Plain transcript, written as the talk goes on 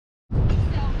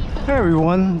Hey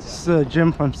everyone, this is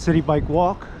Jim from CitiBike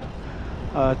Walk.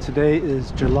 Today is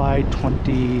July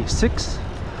 26th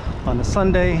on a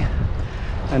Sunday,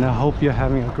 and I hope you're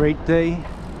having a great day.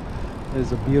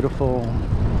 It's a beautiful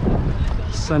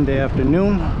Sunday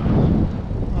afternoon,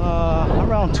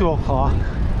 around 2 o'clock.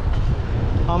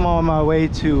 I'm on my way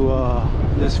to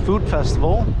this food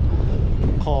festival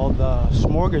called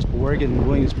Smorgasburg in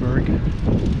Williamsburg,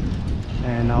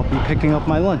 and I'll be picking up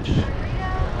my lunch.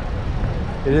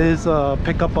 It is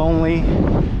pickup only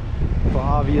for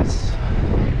obvious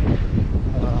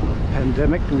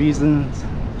pandemic reasons,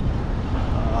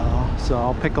 so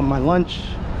I'll pick up my lunch.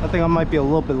 I think I might be a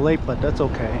little bit late, but that's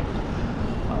okay,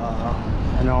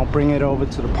 and I'll bring it over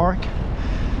to the park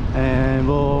and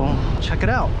we'll check it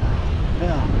out.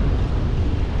 Yeah,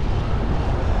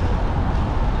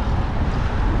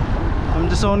 I'm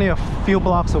just only a few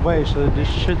blocks away, so this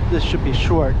should be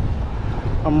short.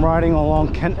 I'm riding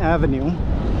along Kent Avenue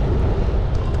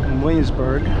in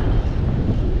Williamsburg.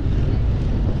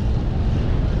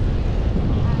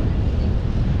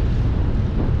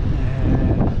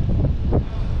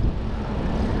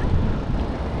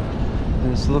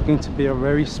 And it's looking to be a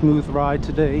very smooth ride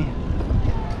today.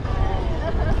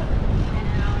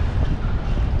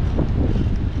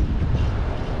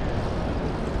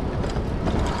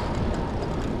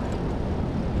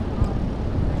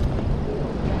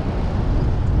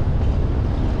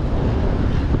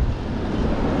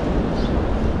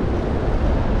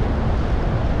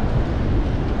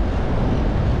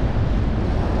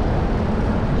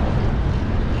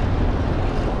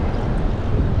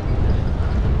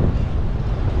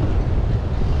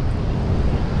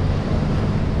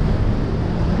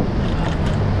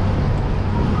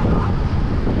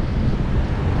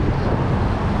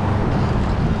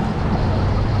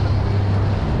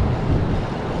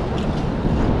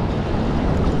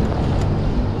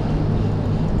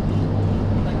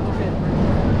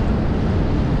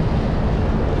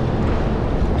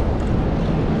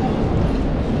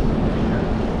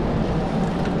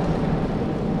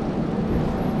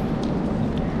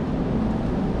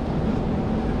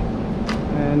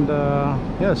 And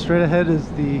yeah, straight ahead is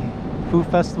the food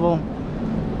festival.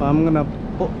 I'm gonna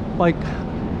bike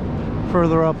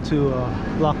further up to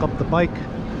lock up the bike.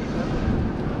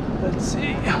 Let's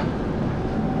see.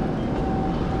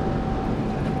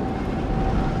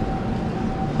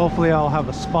 Hopefully I'll have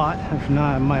a spot. If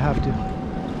not, I might have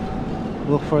to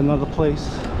look for another place.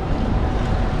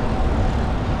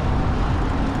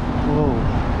 Whoa,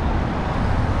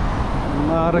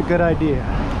 not a good idea.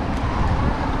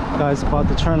 Guy's about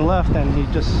to turn left and he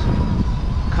just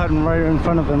cut him right in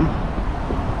front of him.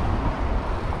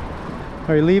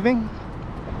 Are you leaving?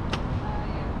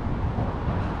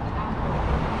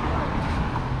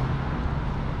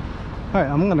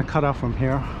 Alright, I'm gonna cut off from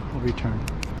here. I'll return.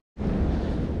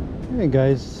 Hey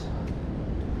guys,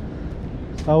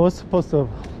 I was supposed to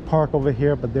park over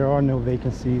here, but there are no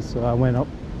vacancies, so I went up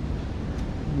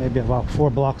maybe about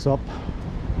 4 blocks up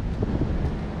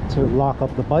to lock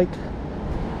up the bike.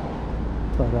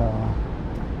 But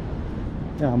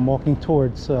yeah, I'm walking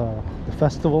towards the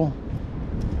festival,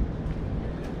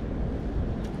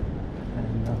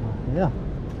 and yeah,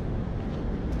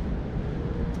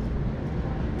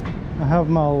 I have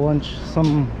my lunch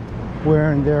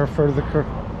somewhere in there further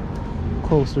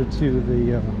closer to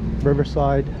the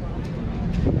riverside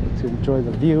to enjoy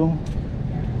the view.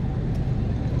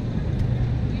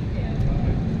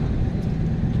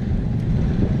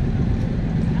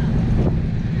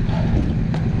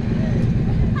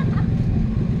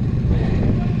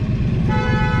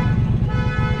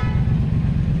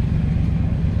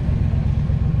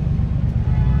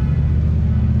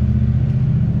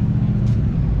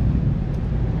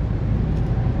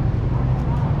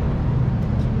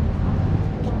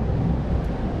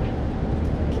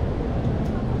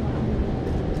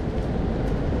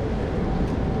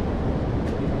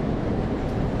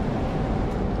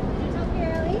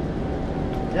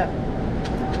 Yeah.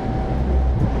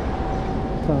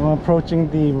 So I'm approaching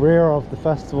the rear of the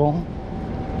festival.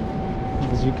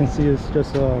 As you can see, it's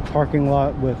just a parking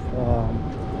lot with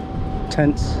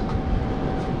tents,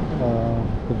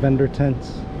 the vendor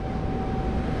tents.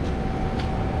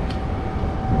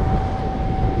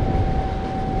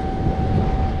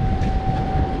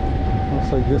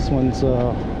 Looks like this one's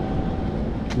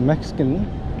Mexican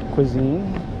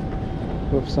cuisine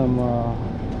with some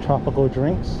tropical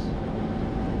drinks.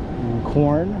 And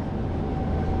corn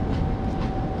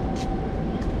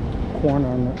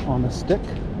on a stick,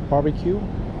 barbecue.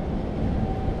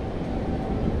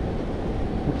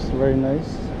 Looks very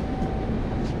nice.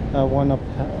 One up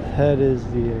ahead is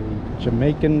the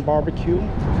Jamaican barbecue.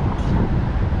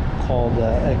 called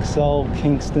Excel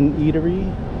Kingston Eatery.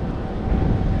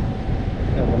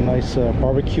 They have a nice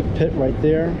barbecue pit right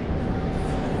there.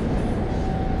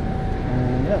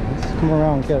 And yeah, let's come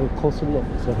around and get a closer look.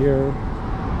 So here,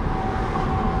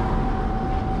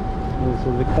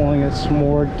 so they're calling it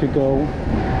S'more to Go.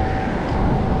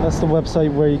 That's the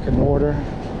website where you can order.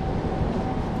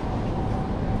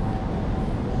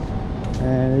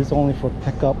 And it's only for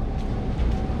pickup.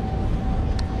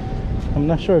 I'm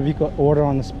not sure if you could order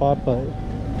on the spot, but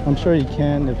I'm sure you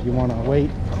can if you want to wait.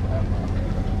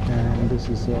 And this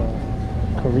is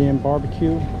a Korean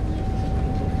barbecue,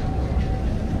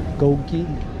 gogi.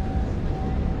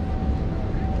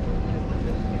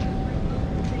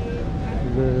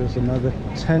 There's another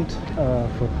tent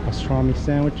for pastrami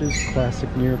sandwiches, classic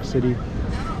New York City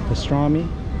pastrami.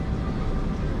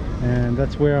 And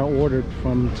that's where I ordered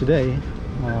from today,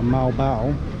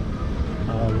 MealPal,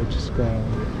 which is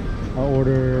I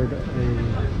ordered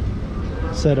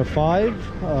a set of 5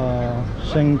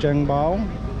 Bao,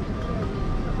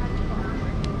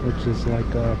 which is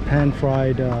like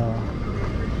pan-fried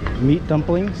meat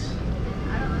dumplings.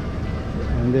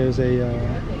 And there's a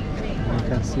you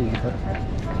can't see, but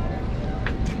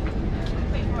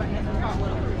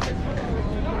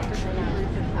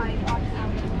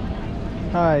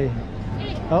hi.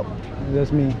 Oh,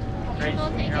 that's me. All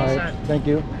right, thank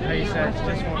you.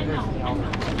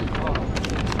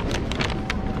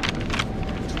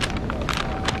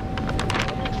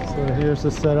 So here's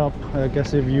the setup. I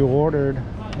guess if you ordered,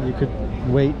 you could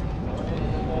wait.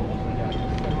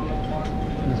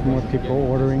 There's more people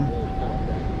ordering.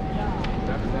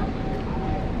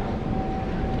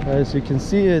 As you can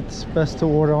see, it's best to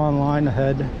order online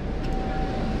ahead. So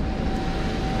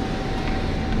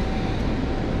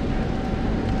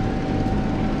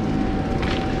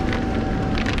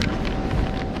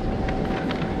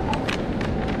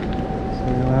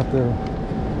you don't have to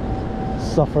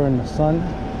suffer in the sun.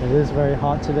 It is very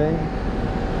hot today.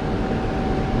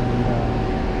 And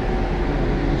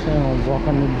I'm saying I'll walk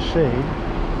under the shade.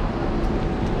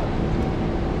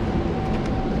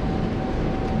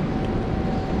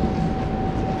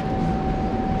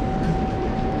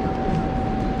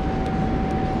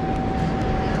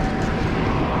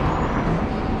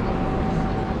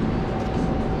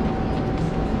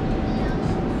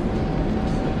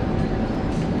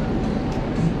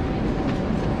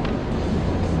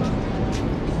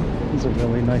 It's a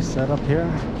really nice setup here.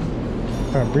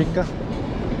 Fabrica,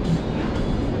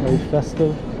 very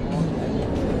festive.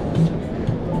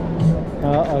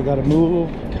 I gotta move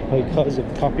because of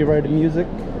copyrighted music.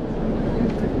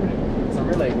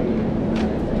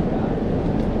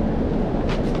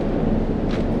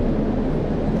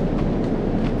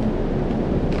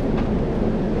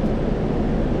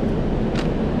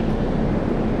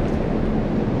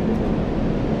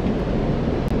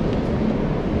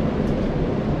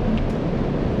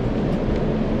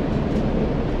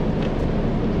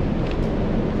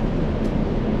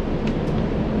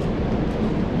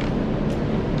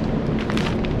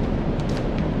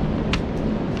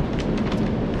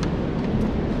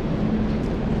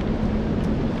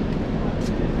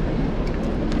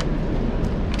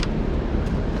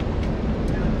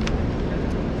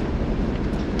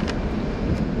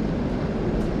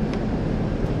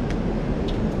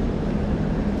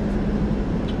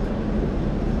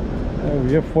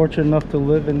 If you're fortunate enough to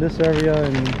live in this area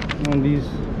and one of these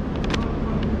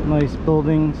nice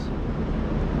buildings,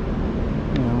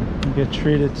 you know, you get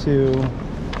treated to,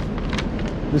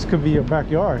 this could be your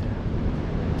backyard,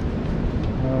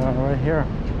 right here,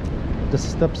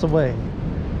 just steps away.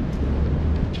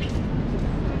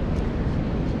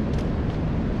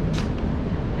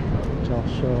 Which I'll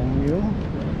show you.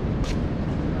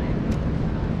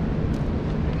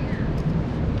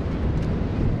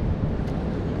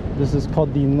 This is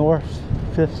called the North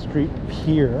 5th Street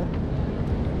Pier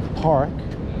Park.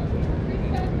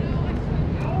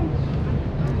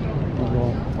 A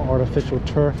little artificial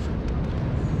turf.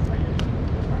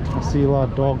 I see a lot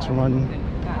of dogs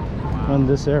run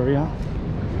this area.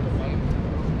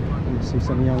 You see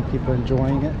some young people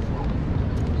enjoying it.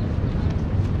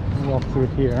 Walk through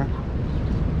here.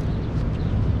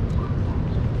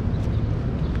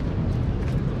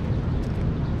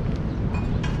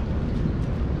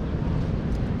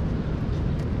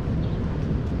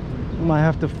 I might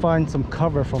have to find some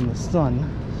cover from the sun,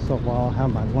 so while I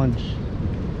have my lunch.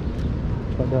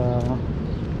 But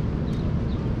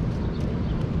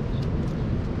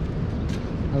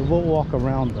I will walk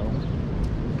around though,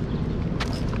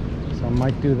 so I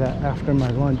might do that after my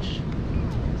lunch.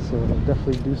 So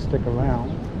definitely do stick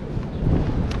around.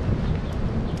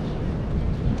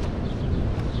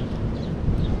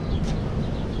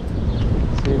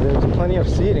 plenty of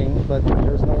seating, but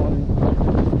there's no one.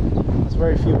 There's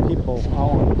very few people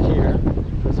out here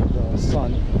because of the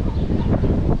sun.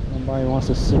 Nobody wants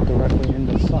to sit directly in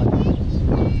the sun.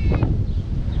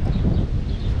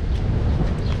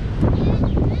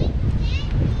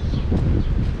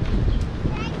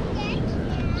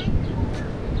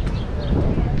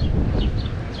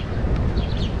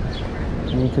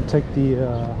 And you could take the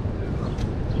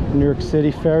New York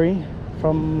City ferry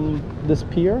from this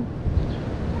pier.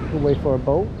 We'll wait for a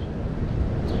boat.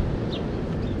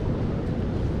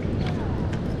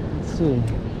 Let's see.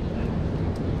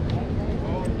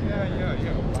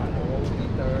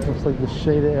 Looks like the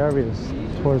shaded areas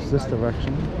towards this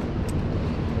direction.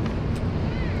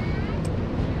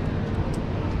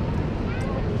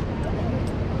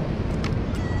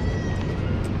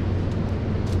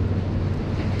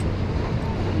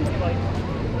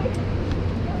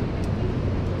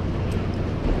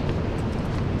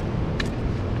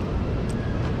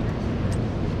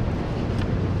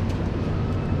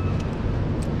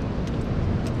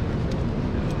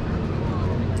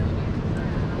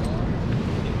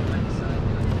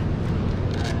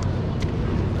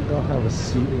 They'll have a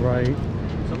seat right here.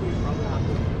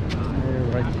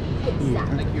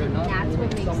 That's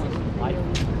what makes it.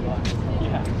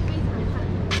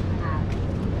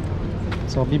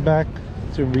 So I'll be back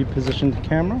to reposition the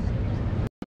camera.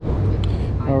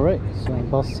 Alright, so I'm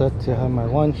about set to have my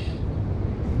lunch.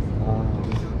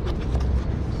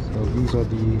 So these are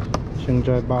the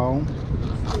Chingjai Bao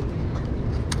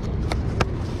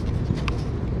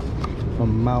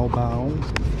from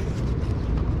MealPal.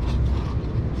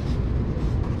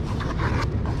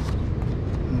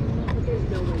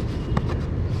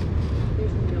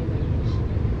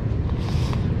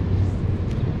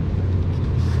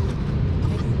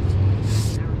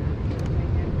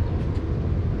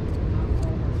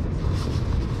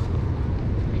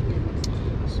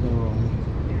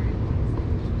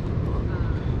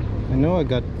 I know I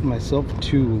got myself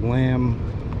 2 lamb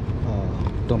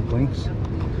dumplings.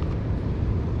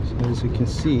 So as you can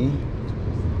see,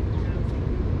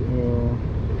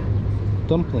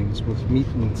 dumplings with meat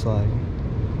inside,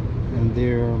 and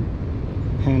they're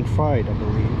pan fried, I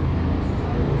believe.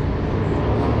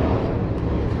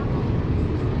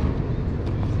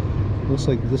 Looks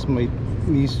like this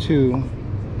these two,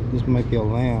 this might be a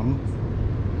lamb.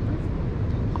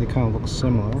 They kind of look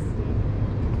similar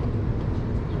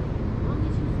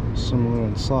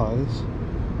in size.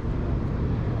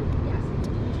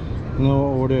 And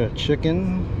I'll order a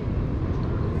chicken,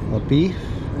 a beef,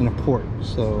 and a pork.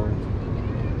 So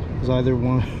it's either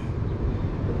one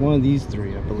of these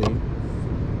 3, I believe.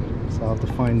 So I'll have to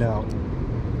find out.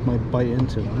 Might bite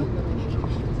into them,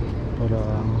 but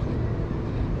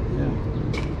yeah.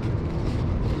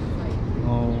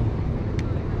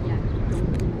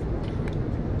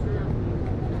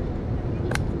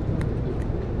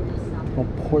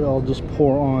 I'll just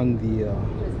pour on the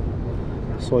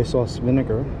soy sauce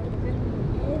vinegar.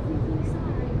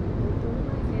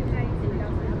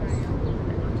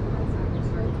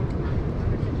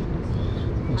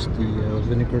 That's the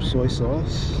vinegar soy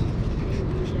sauce.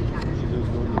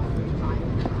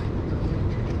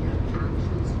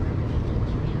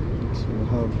 So we'll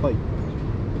have a bite.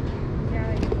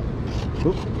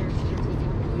 Oop.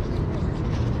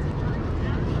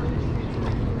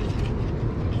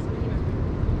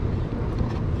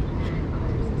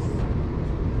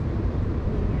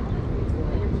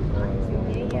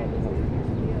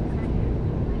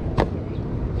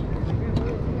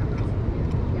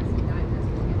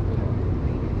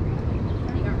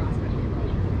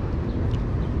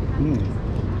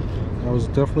 That was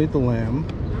definitely the lamb.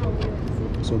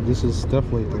 So this is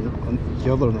definitely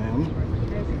the other lamb.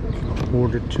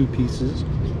 Ordered 2 pieces.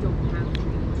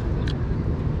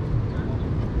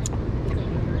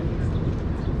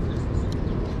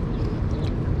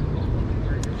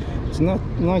 It's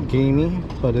not gamey,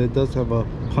 but it does have a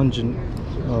pungent,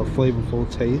 flavorful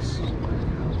taste.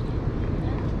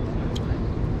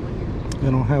 I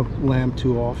don't have lamb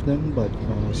too often, but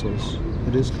so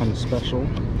it is kind of special.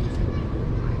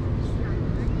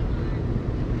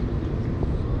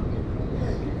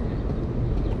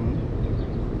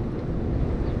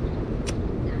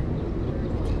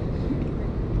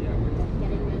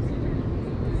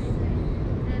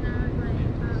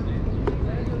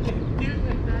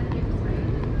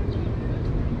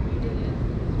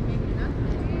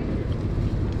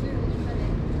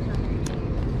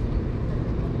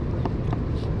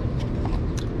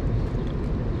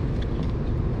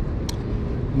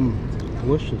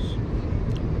 Delicious.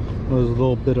 There's a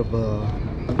little bit of a,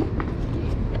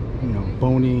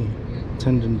 bony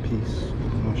tendon piece.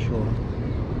 I'm not sure.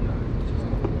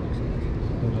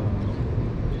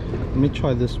 But, let me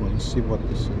try this one, see what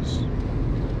this is.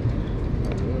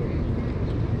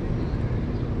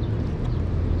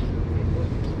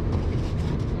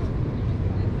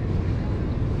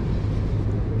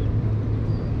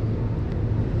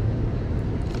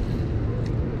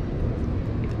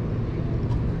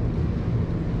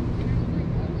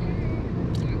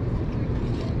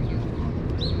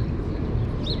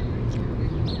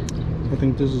 I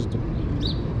think this is the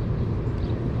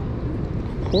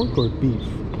pork or beef.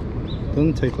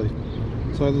 Doesn't taste like,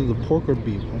 it's either the pork or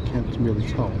beef. I can't really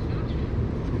tell.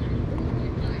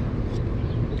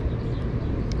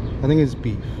 I think it's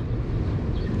beef.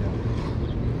 Yeah.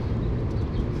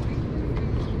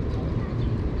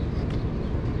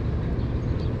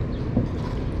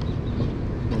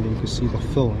 And you can see the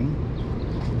filling.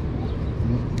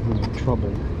 I'm having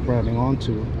trouble grabbing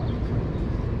onto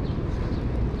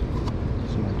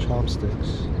my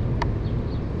chopsticks.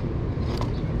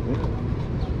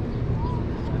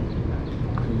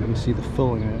 You can see the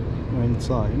filling right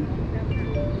inside.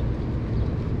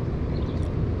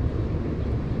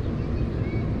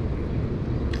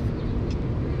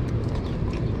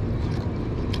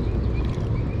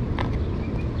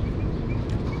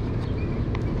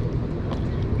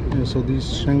 Yeah, so these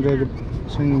Shanghai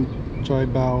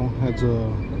bao has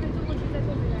a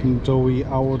doughy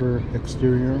outer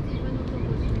exterior,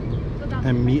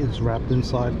 and meat is wrapped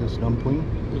inside this dumpling.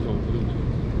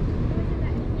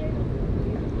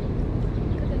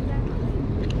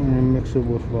 And mix it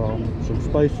with some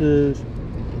spices,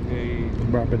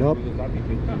 wrap it up,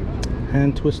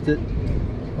 hand twist it,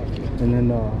 and then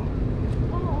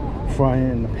fry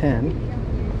it in the pan.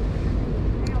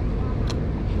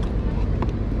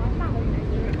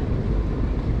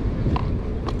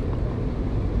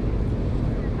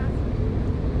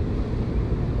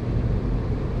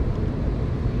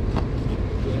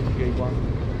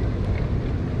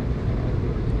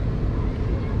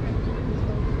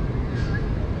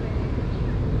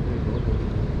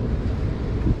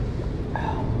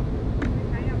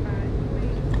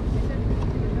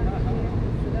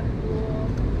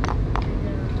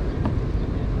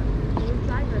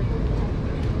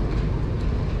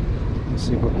 Let's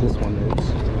see what this one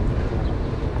is.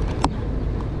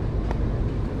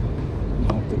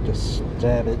 I have to just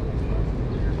stab it.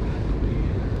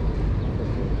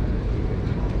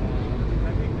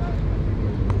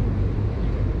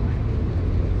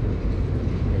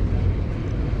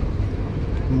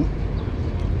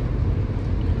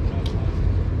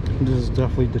 This is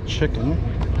definitely the chicken,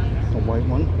 the white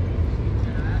one.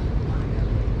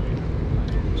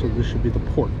 So this should be the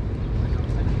pork.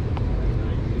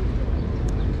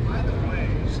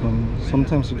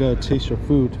 Sometimes you gotta taste your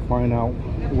food to find out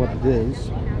what it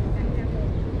is.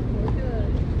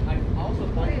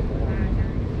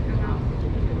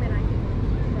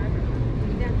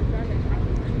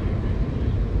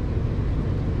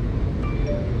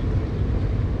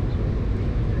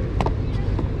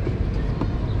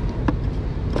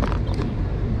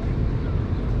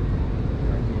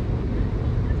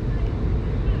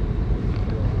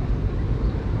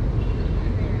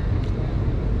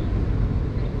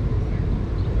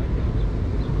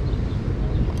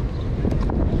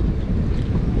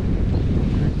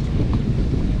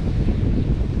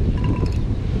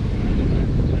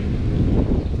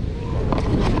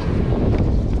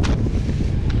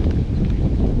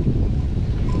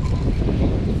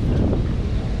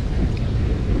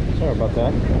 Sorry about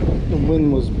that. The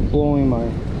wind was blowing my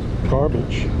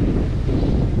garbage.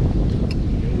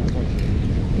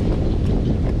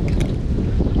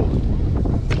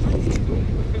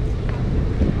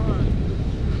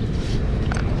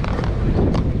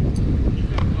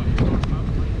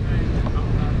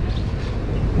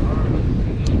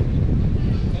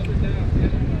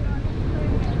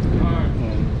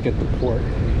 And get the pork.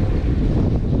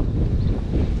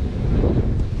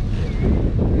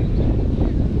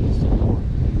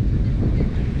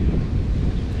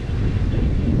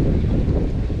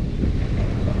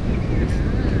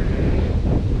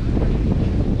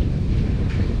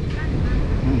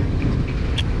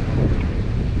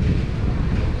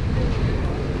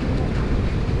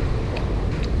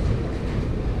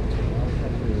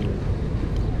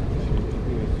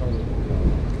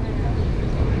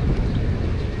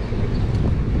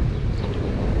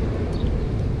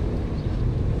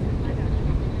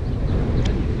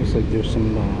 Looks like there's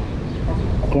some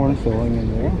corn filling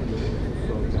in there.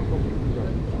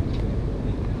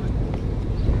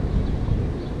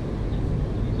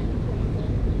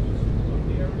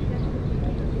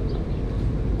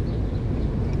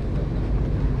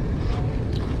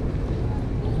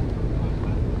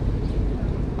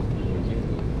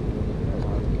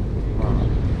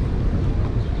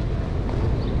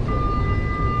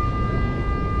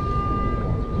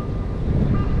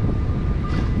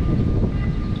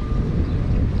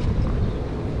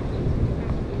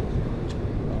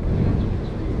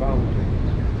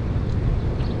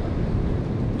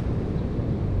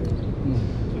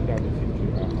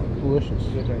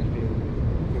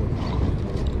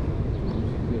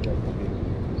 So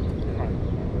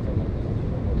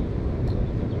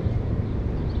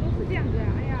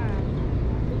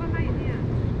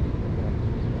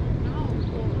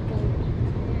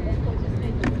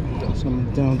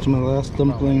I'm down to my last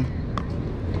dumpling.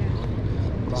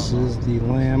 This is the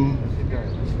lamb.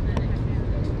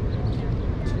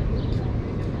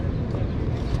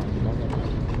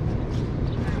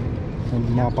 And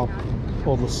mop up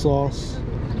all the sauce.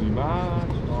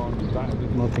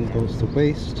 Nothing goes to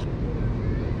waste.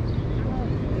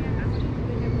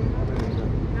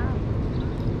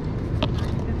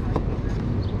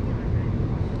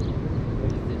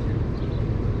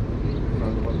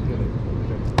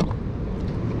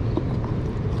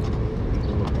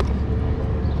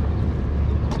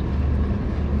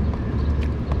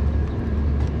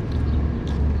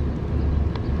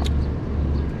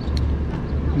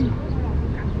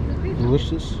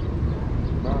 Delicious.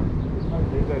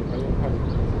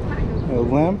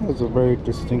 Lamb has a very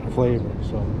distinct flavor,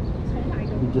 so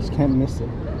you just can't miss it.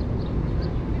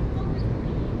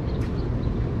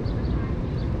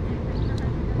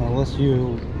 Unless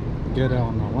you get it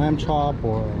on a lamb chop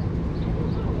or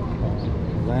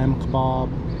lamb kebab,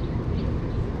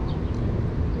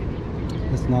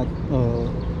 it's not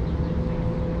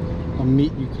a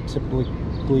meat you could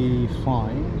typically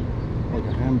find, like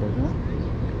a hamburger.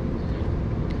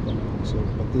 So,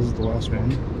 but this is the last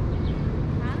one.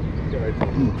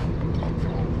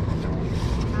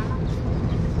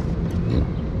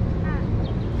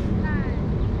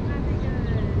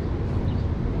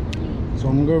 So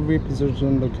I'm going to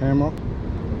reposition the camera.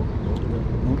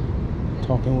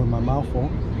 Talking with my mouth full.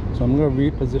 So I'm going to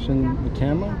reposition the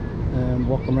camera and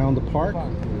walk around the park.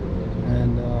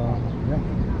 And yeah,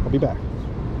 I'll be back.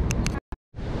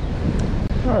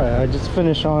 Alright, I just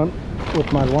finished on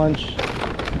with my lunch.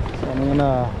 I'm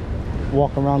gonna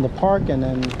walk around the park and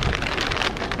then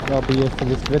that'll be it for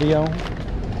this video.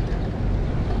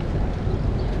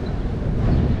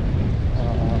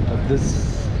 But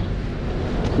this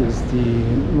is the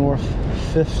North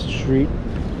 5th Street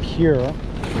Pier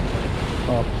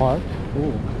Park.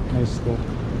 Ooh, nice little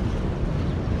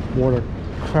water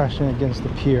crashing against the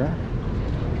pier.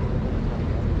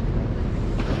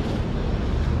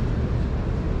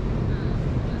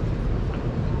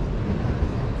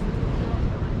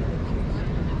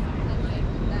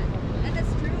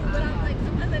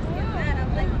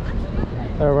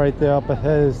 Right there up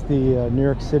ahead is the New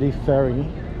York City ferry.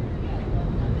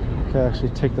 You can actually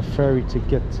take the ferry to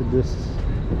get to this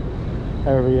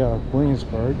area of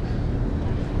Williamsburg,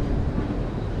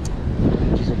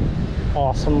 which is an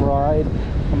awesome ride,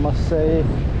 I must say.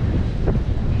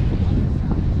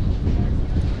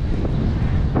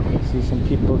 See some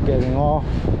people getting off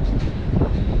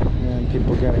and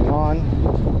people getting on.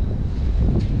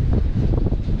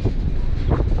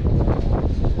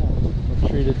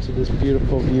 Treated to this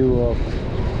beautiful view of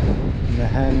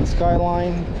Manhattan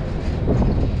skyline.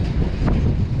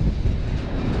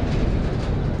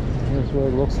 Here's what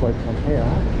it looks like from here.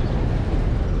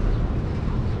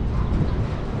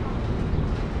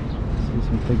 See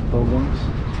some big buildings.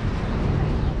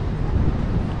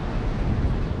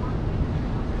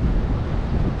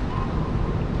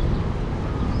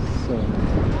 So,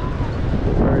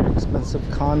 very expensive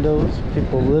condos.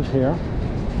 People live here.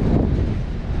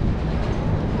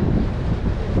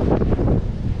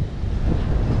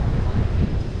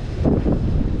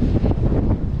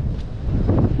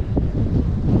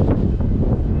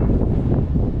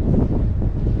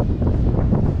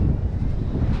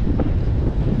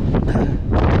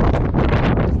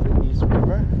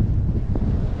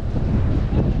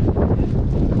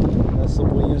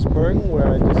 Where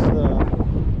I just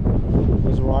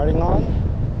was riding on.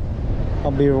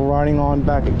 I'll be riding on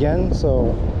back again,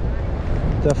 so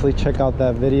definitely check out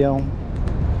that video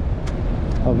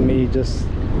of me just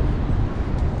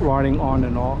riding on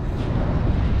and off.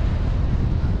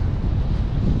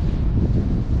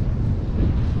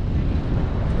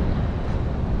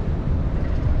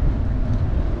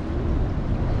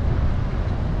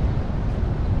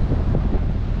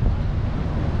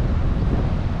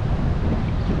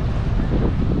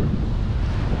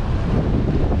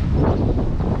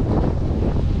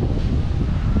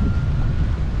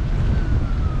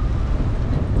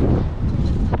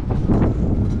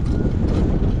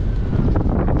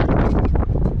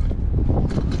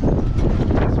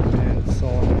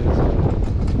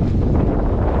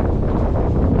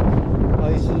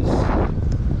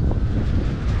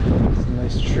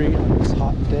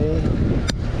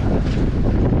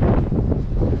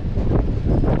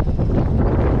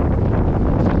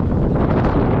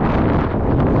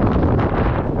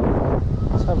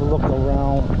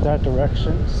 that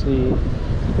direction, see if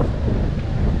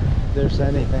there's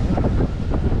anything.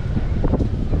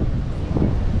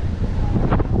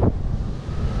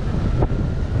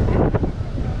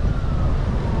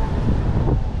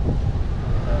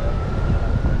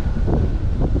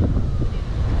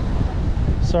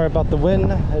 Sorry about the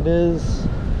wind. It is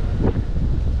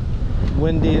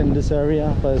windy in this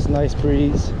area, but it's nice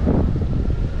breeze.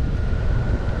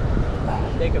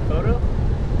 Take a photo?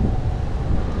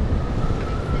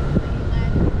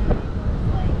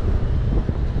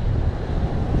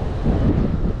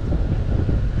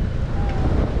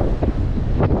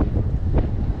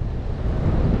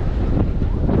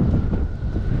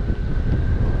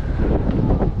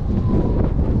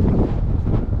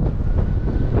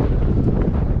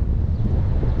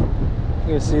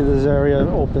 You can see this area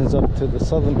opens up to the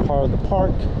southern part of the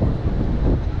park.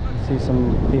 See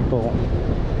some people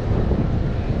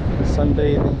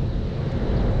sunbathing.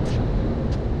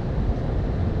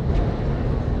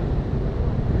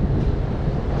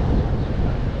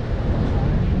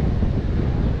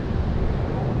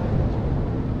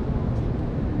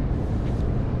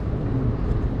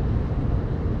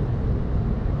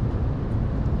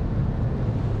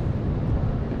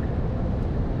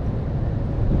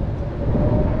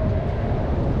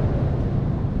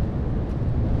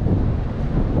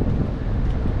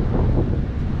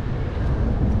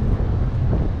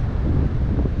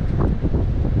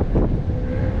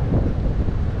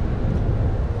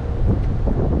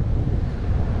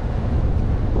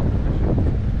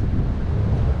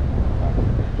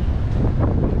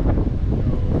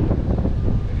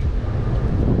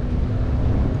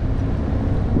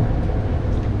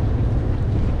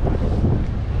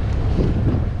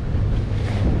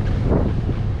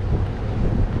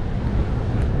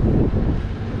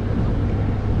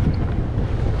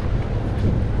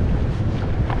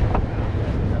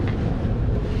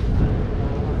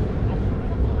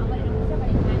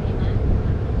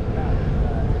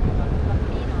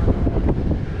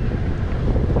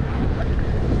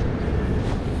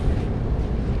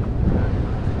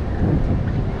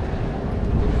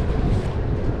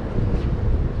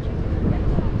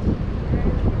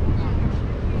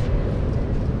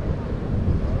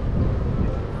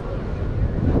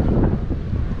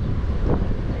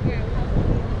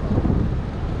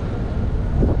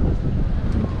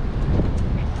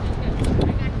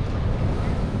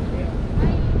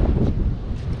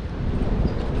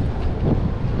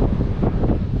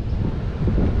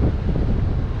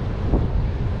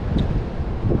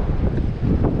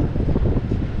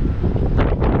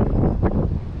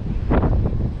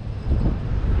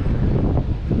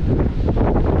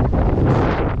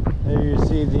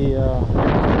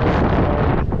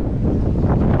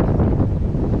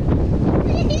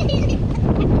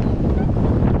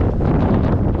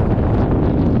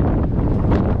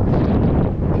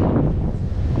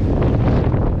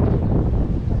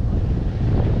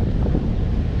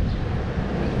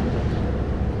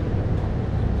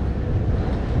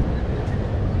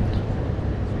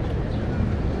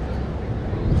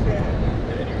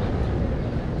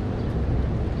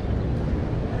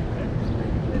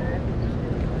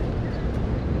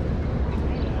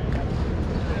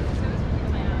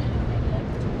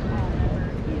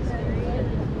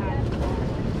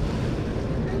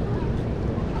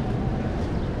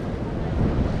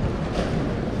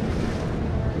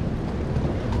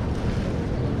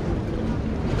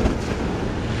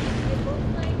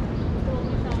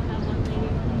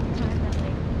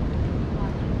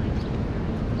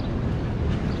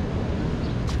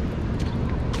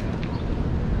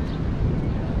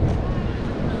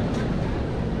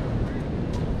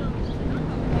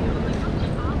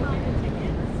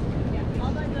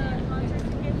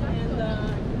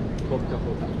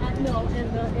 No,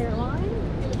 and the airline.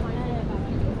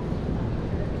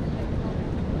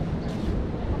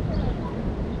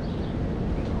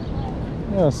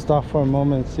 I'm gonna stop for a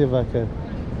moment and see if I could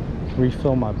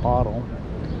refill my bottle.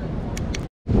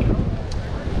 I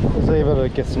was able to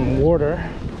get some water.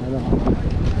 I don't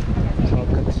know. So I'll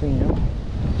continue.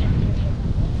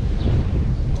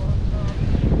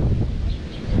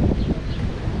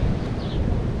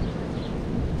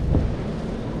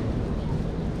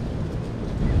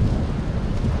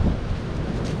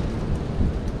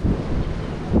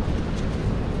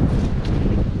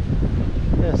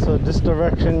 So this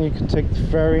direction you can take the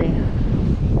ferry.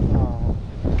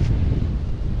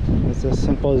 It's as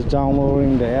simple as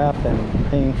downloading the app and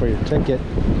paying for your ticket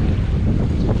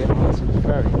to get onto the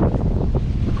ferry.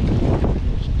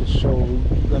 You just show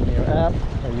them your app,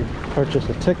 or you purchase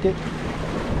a ticket,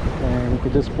 and you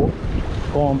can just go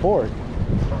on board.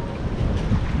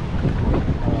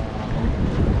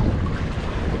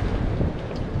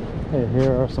 Hey,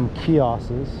 here are some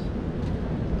kiosks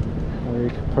where you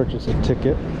can purchase a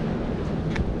ticket.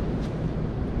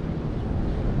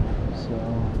 So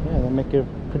yeah, they make it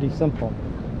pretty simple.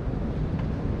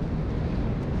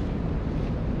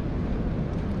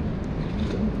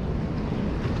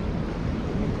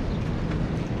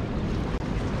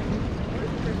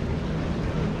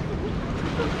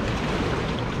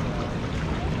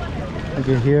 You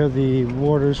can hear the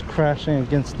waters crashing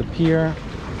against the pier,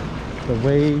 the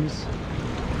waves.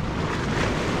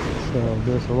 So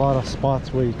there's a lot of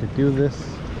spots where you could do this.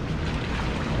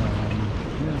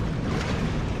 Yeah.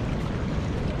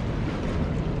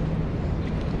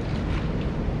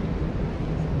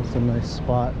 It's a nice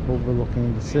spot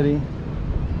overlooking the city.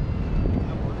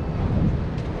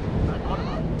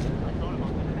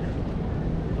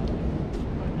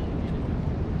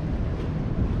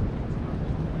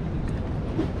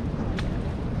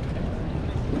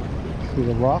 See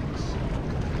the rocks,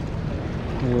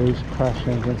 the waves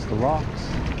crashing against the rocks.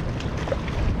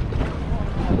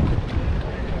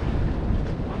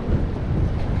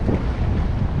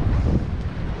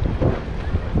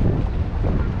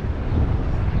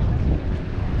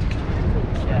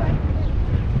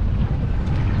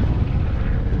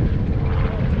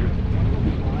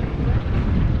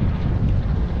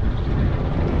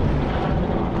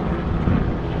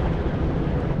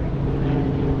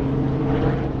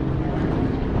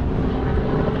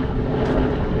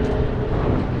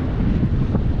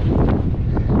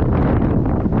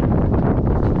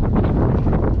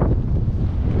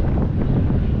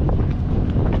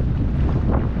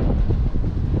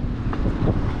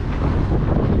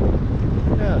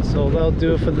 So that'll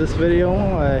do it for this video.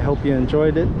 I hope you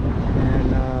enjoyed it,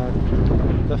 and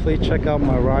definitely check out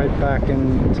my ride back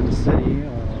into the city,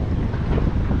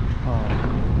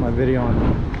 my video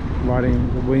on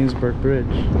riding the Williamsburg Bridge.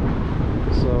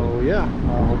 So yeah,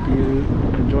 I hope you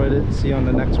enjoyed it. See you on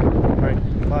the next one. All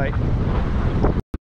right, bye.